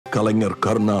Kalaignar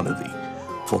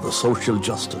for the social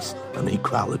justice and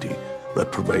equality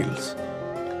that prevails.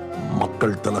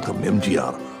 Makkal Tilakam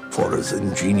MGR for his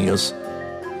ingenious,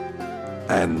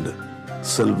 and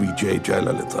Selvi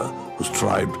Jayalalitha, who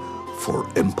strived for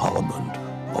empowerment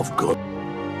of good,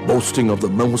 boasting of the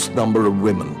most number of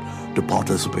women to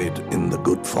participate in the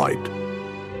good fight.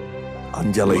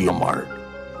 Anjalai Ammal,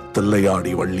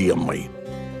 Tillayadi Valliyamai,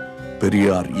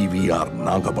 Periyar EVR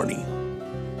Nagamani,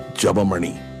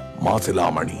 Jabamani,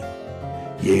 Mathilamani,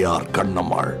 A.R.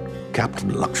 Kannammal,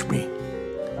 Captain Lakshmi,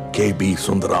 K.B.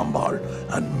 Sundarambal,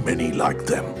 and many like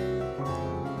them.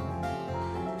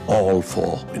 All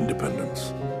for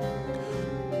independence.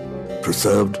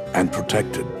 Preserved and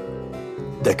protected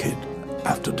decade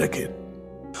after decade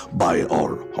by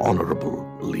our honorable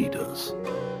leaders.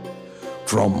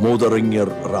 From Modarinyar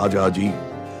Rajaji,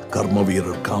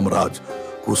 Karmaveerar Kamaraj,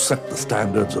 who set the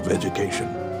standards of education,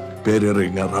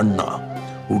 Periyar Anna,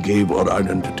 who gave our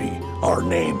identity, our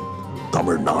name,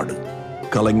 Tamil Nadu,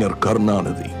 Kalaignar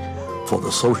for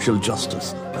the social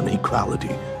justice and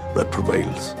equality that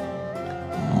prevails.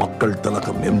 Makkal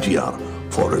Tilakam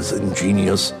MGR for his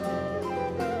ingenious,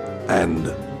 and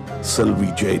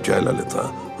Selvi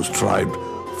Jayalalitha, who strived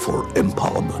for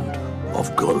empowerment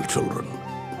of girl children.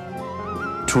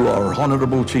 To our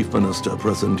Honorable Chief Minister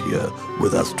present here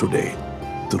with us today,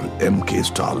 through M.K.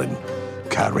 Stalin,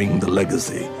 carrying the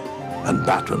legacy and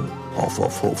baton of our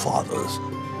forefathers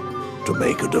to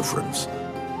make a difference.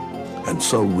 And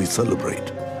so we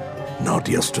celebrate, not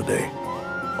yesterday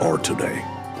or today,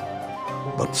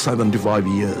 but 75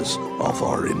 years of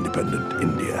our independent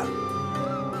India.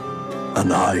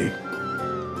 And I,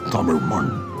 Tamil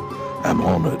Nadu, am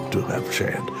honored to have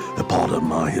shared a part of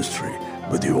my history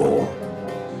with you all,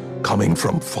 coming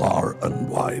from far and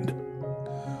wide,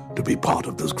 to be part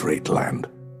of this great land,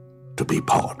 to be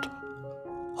part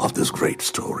of this great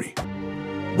story,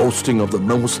 boasting of the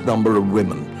most number of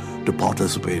women to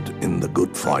participate in the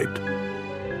good fight.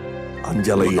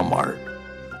 Anjalai Ammal,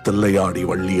 Tillayadi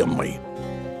Valliyamai,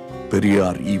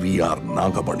 Periyar EVR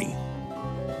Nagamani,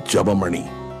 Jabamani,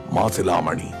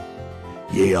 Mathilamani,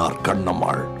 A.R.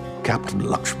 Kannammal, Captain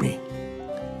Lakshmi,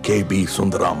 K.B.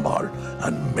 Sundarambal,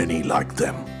 and many like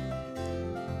them.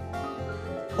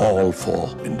 All for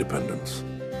independence.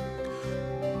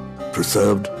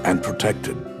 Preserved and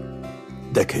protected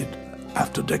decade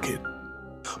after decade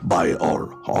by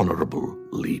our honorable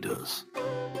leaders.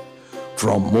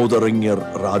 From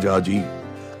Modarinyar Rajaji,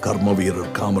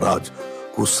 Karmaveerar Kamaraj,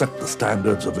 who set the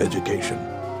standards of education,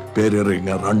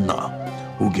 Periyar Anna,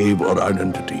 who gave our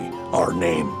identity, our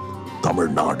name, Tamil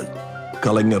Nadu,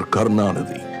 Kalaignar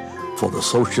for the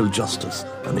social justice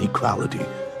and equality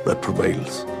that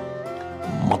prevails.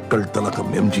 Makkal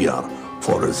Tilakam MGR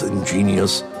for his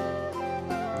ingenious,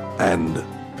 and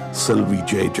Selvi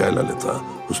Jayalalitha,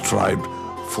 who strived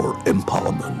for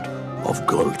empowerment of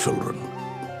girl children.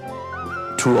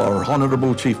 To our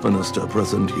Honorable Chief Minister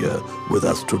present here with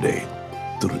us today,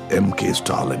 through M.K.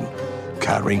 Stalin,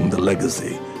 carrying the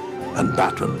legacy and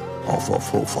baton of our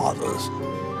forefathers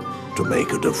to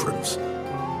make a difference.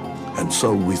 And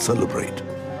so we celebrate,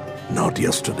 not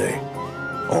yesterday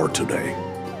or today,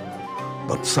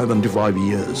 but 75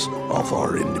 years of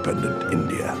our independent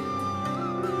India.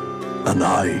 And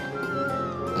I,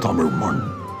 Tamil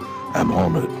Nadu, am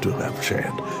honored to have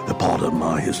shared a part of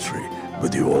my history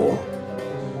with you all,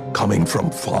 coming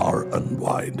from far and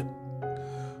wide,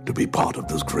 to be part of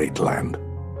this great land,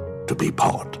 to be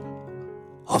part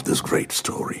of this great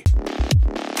story.